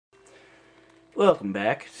Welcome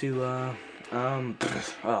back to,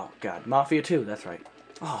 oh god, Mafia 2, that's right.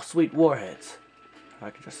 Oh, sweet warheads. I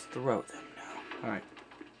can just throw them now. Alright,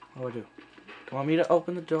 what do I do? Do you want me to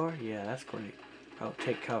open the door? Yeah, that's great. I'll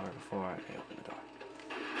take cover before I open the door.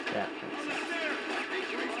 Yeah, makes sense.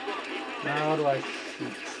 Now how do I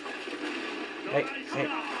shoot? Hey, hey.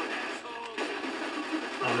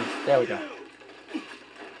 There we go.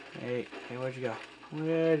 Hey, where'd you go?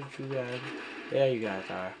 Where did you guys? There you guys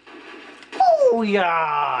are. Oh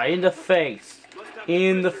yeah! In the face!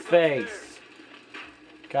 In the face!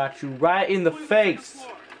 Got you right in the face!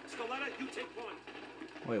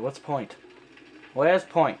 Wait, what's point? Where's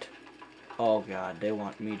point? Oh god, they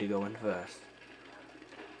want me to go in first.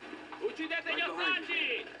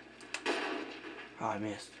 Oh, I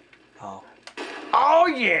missed. Oh. Oh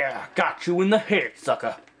yeah! Got you in the head,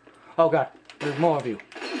 sucker! Oh god, there's more of you.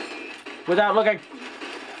 Without looking!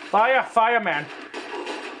 Fire! Fireman!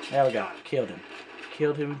 There we go. Killed him.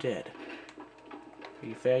 Killed him dead. To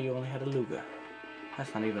be fair, you only had a Luger.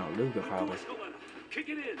 That's not even a Luger, probably.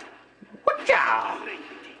 Whatcha!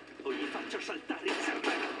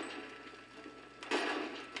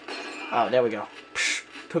 Oh, there we go. Psh,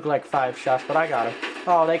 took like 5 shots, but I got him.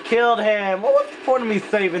 Oh, they killed him! What was the point of me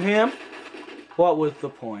saving him? What was the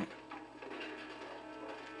point?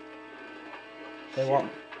 They want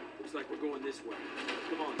me. Looks like we're going this way.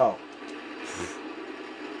 Come on. Oh.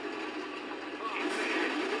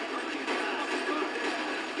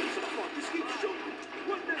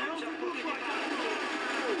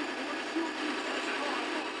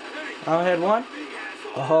 I had one?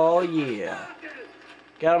 Oh yeah.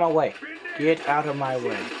 Get out of my way. Get out of my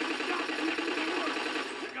way.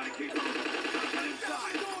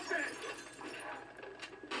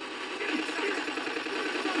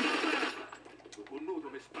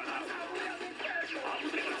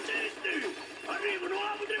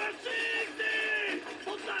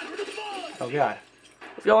 Oh god.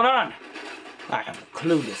 What's going on? I am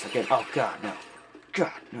clueless again. Oh god, no.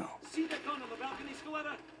 God, no.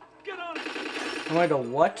 Am I the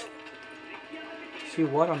what? See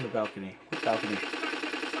what on the balcony? What balcony?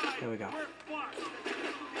 There we go.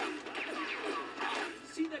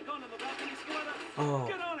 Oh.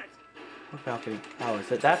 What balcony? Oh,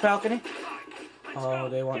 is it that balcony? Oh,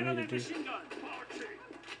 they want me to do...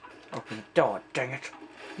 Open the door, dang it.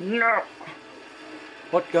 No!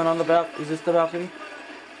 What gun on the balcony? Is this the balcony?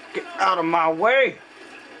 Get out of my way!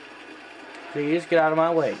 Please get out of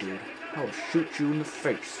my way, dude. I will shoot you in the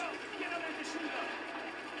face.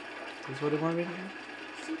 Is this what they want me to do?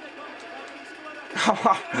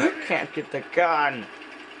 I can't get the gun.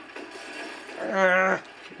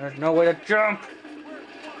 There's no way to jump.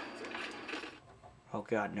 Oh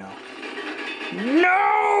god, no.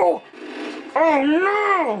 No! Oh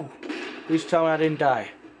no! Please tell me I didn't die.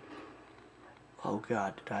 Oh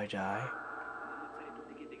god, did I die?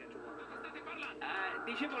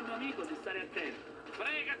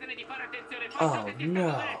 Oh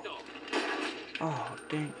no. Oh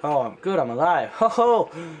dang. Oh, I'm good, I'm alive. Ho ho!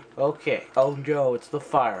 Okay. Oh no, it's the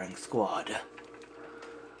firing squad.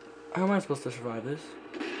 How am I supposed to survive this?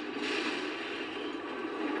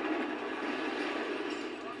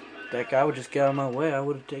 That guy would just get out of my way, I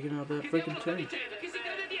would have taken out that freaking tank.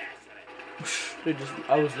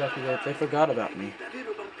 I was lucky that they forgot about me.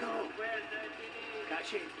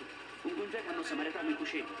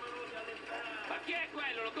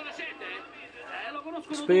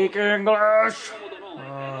 Speak English!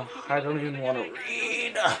 I don't even want to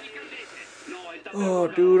read. Oh,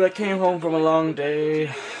 dude, I came home from a long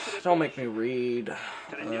day. Don't make me read.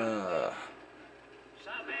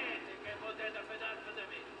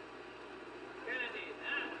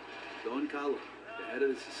 Don Carlo, the head of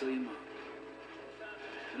the Sicilian mob.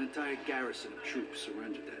 An entire garrison of troops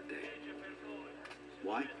surrendered that day.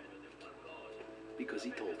 Why? Because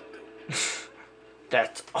he told them to.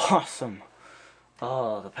 That's awesome.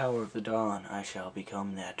 Oh, the power of the dawn. I shall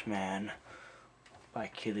become that man.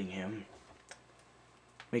 By killing him.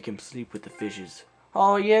 Make him sleep with the fishes.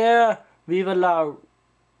 Oh yeah! Viva la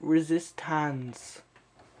resistance.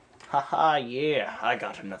 Haha, yeah. I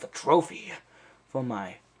got another trophy. For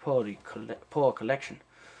my poor collection.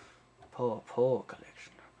 Poor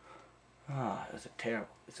collection. Ah, it's a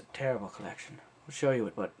terrible collection. I'll show you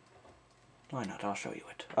it, but why not? I'll show you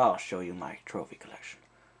it. I'll show you my trophy collection.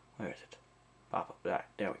 Where is it? Pop up that.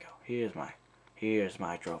 There we go. Here's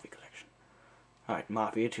my trophy collection. Alright,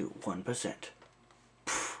 Mafia 2, 1%.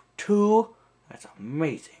 2? That's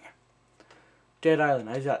amazing. Dead Island.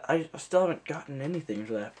 I still haven't gotten anything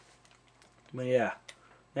for that. But yeah,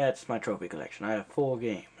 that's my trophy collection. I have 4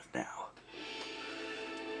 games now.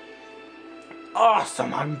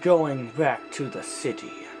 Awesome, I'm going back to the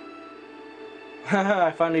city.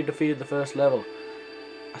 I finally defeated the first level.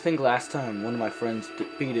 I think last time one of my friends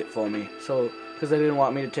beat it for me, so because they didn't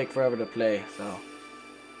want me to take forever to play, so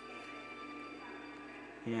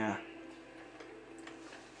yeah.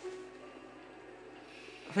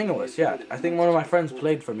 I think it was, yeah. I think one of my friends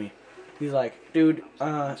played for me. He's like, dude,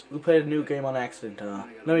 we played a new game on accident.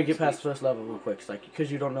 Let me get past the first level real quick. It's like, because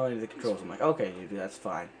you don't know any of the controls. I'm like, okay, dude, that's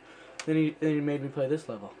fine. Then he made me play this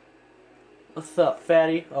level. What's up,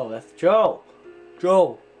 fatty? Oh, that's Joe.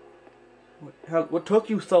 Joe. What took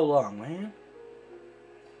you so long, man?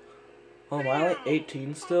 Oh, am I like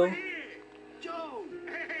 18 still? Joe!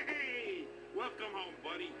 Hey! Welcome home,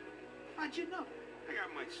 buddy. How'd you know? I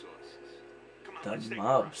got my sources. Come on, let's The take a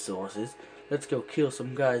mob ride. sources. Let's go kill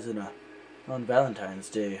some guys on Valentine's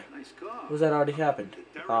Day. Nice car. Was that already happened?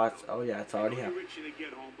 Oh yeah, it's already happened. Rich to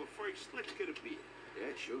get home, but first, let's get a beer. Yeah,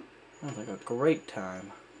 sure. Sounds like a great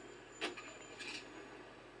time.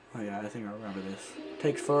 Oh yeah, I think I remember this.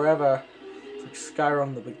 Takes forever. It's like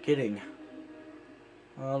Skyrim the beginning.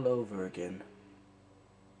 All over again.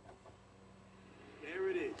 There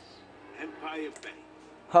it is. Empire Bay.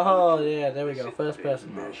 Oh yeah, there we go. First person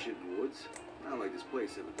Bad mode. shit in the woods. Not like this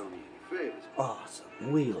place ever done me any favors.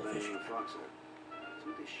 Awesome. Wheel Better fishing. than Foxhole. So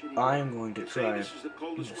with this shitty I'm going to Say drive this is the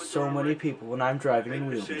coldest into winter so on many record. people when I'm driving in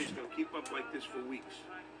Paper wheel says fishing. they'll keep up like this for weeks.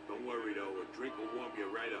 Don't worry though, a drink will warm you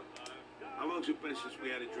right up. How long's it been since we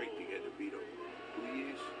had a drink together, Vito? 2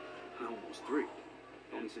 years? almost 3.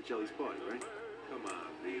 Tony Sicelli's party, right? Come on,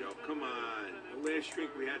 Vito, come on. The last drink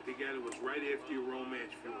we had together was right after your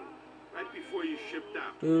romance funeral. Right before you shipped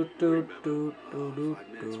out. Do do Remember? do do do 5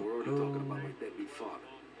 minutes, we're already talking about my deadbeat father.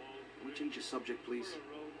 Can we change the subject, please?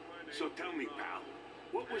 So tell me, pal,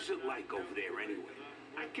 what was it like over there anyway?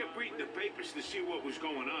 I kept reading the papers to see what was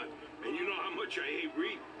going on. And you know how much I hate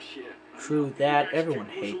reading. Yeah. True that. Everyone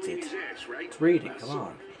hates it. Ass, right? It's reading. Come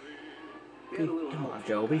on. Had a little Come on, help.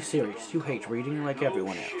 Joe. Be serious. You hate reading like No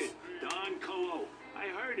everyone else. shit. Don Colo. I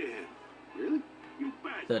heard of him. Really? You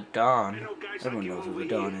bet. The I Don. know guys Everyone like you knows who over the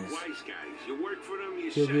Don here, is. wise guys. You work for them,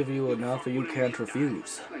 you He'll set, give you enough fuck or you with him, can't die.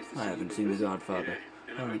 refuse. Nice to I see haven't you seen The visit. Godfather.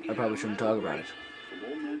 And I'm I probably shouldn't talk about it.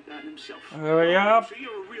 From old man Patton himself. Hurry up! So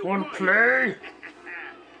you're a real Wanna boy. play?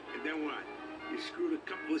 And then what? You screwed a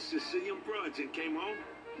couple of Sicilian broads and came home?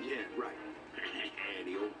 Yeah, right.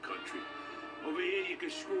 The old country. Over here, you can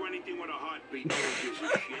screw anything with a heartbeat. No one gives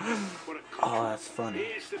a shit. What a country. Oh, that's funny.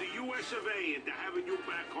 Here's to the U.S. of A. and to having you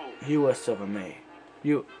back home. U.S. of A.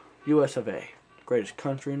 U.S. of A. Greatest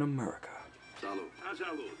country in America. Salud. How's that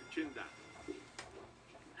load? Chin down.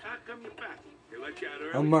 How come you're back? They let you out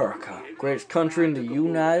early? America. Greatest country in the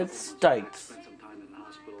United States. Spent some time in the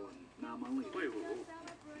hospital and now I'm on leave. Wait.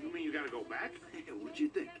 You mean you gotta go back? What'd you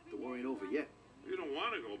think? The war ain't over yet. You don't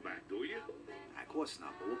want to go back, do you? Of course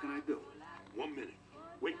not, but what can I do? 1 minute.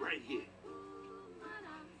 Wait right here.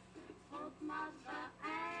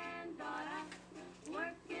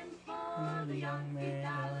 The young man.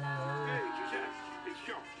 Hey, Giuseppe. It's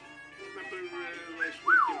Joe. Remember last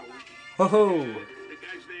week, you know, Oh, the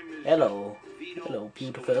guy's name is... hello. Vito. Hello,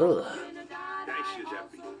 beautiful. Thanks,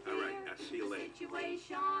 Giuseppe. All right, I'll see you later.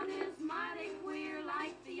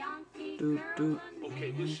 Do, do.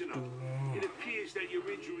 Okay, listen up. It appears that your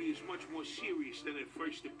injury is much more serious than it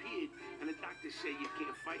first appeared, and the doctors say you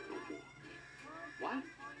can't fight no more. What?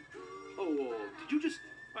 Oh, did you just...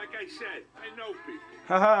 Like I said, I know people.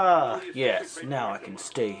 Haha. Yes, now I can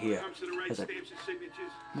stay here. Comes to the right As a, stamps and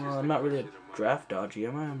signatures, well, I'm not really a draft dodgy,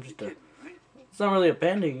 am I? I'm just a. Kidding, right? It's not really a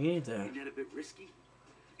bending either. Ain't that a bit risky?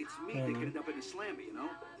 It's me that could end up in a slammer, you know?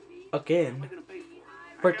 Again. What am I gonna pay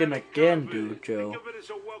for it? Frickin' again, dude, Joe. Think of it as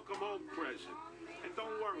a welcome home present. And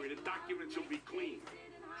don't worry, the documents will be clean.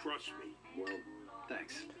 Trust me. Well,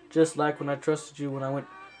 thanks. Just like when I trusted you when I went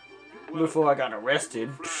before I got arrested.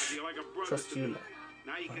 Friday, you're like a brother Trust to you. me.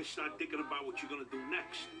 Now you can start thinking about what you're gonna do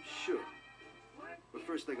next. Sure. But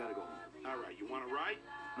first I gotta go home. All right, you want to ride?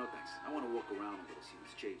 No thanks. I wanna walk around a little, see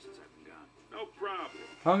what's changed since I've been gone. No problem.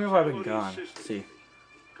 How long have I been Hello to gone? your sister. See,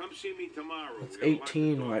 Come see me tomorrow. it's We got a lot to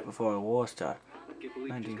 18 talk right before the war started. I can't believe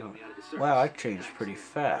you 19. just got me out of the service. Wow, I changed pretty about.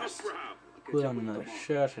 fast. No problem. I'll catch Put up on with you another tomorrow.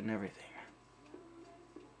 shirt and everything.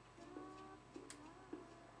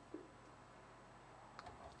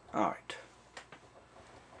 Alright.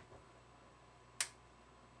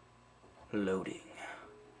 Loading.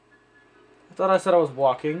 I thought I said I was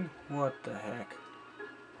walking. What the heck?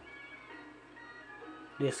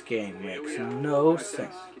 This game makes no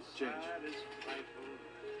sense. Keep the change.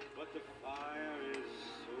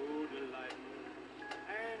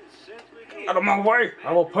 Out of my way!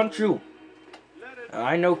 I will punch you!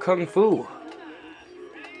 I know Kung Fu. How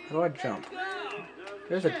do I jump?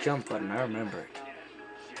 There's a jump button, I remember it.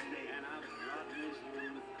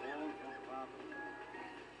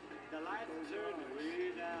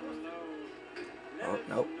 Oh,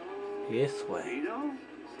 nope. This way.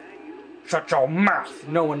 Shut your mouth!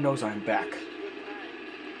 No one knows I'm back.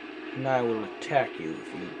 And I will attack you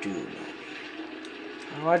if you do know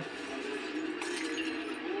me. What?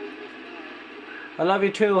 I love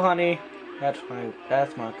you too, honey. That's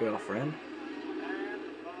my girlfriend.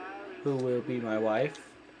 Who will be my wife.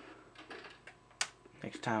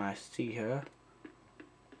 Next time I see her.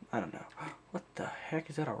 I don't know. What the heck?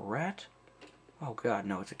 Is that a rat? Oh god,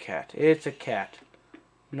 no, it's a cat. It's a cat.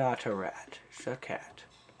 Not a rat. It's a cat.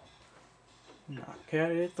 Not a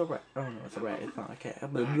cat, it's a rat. Oh no, it's a rat. It's not a cat.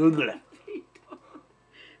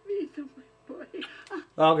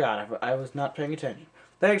 Oh god, I was not paying attention.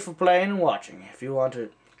 Thanks for playing and watching. If you want to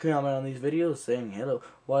comment on these videos saying hello,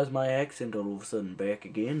 why is my accent all of a sudden back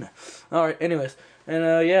again? Alright, anyways.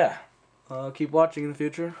 And yeah. Keep watching in the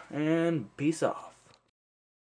future, and peace off.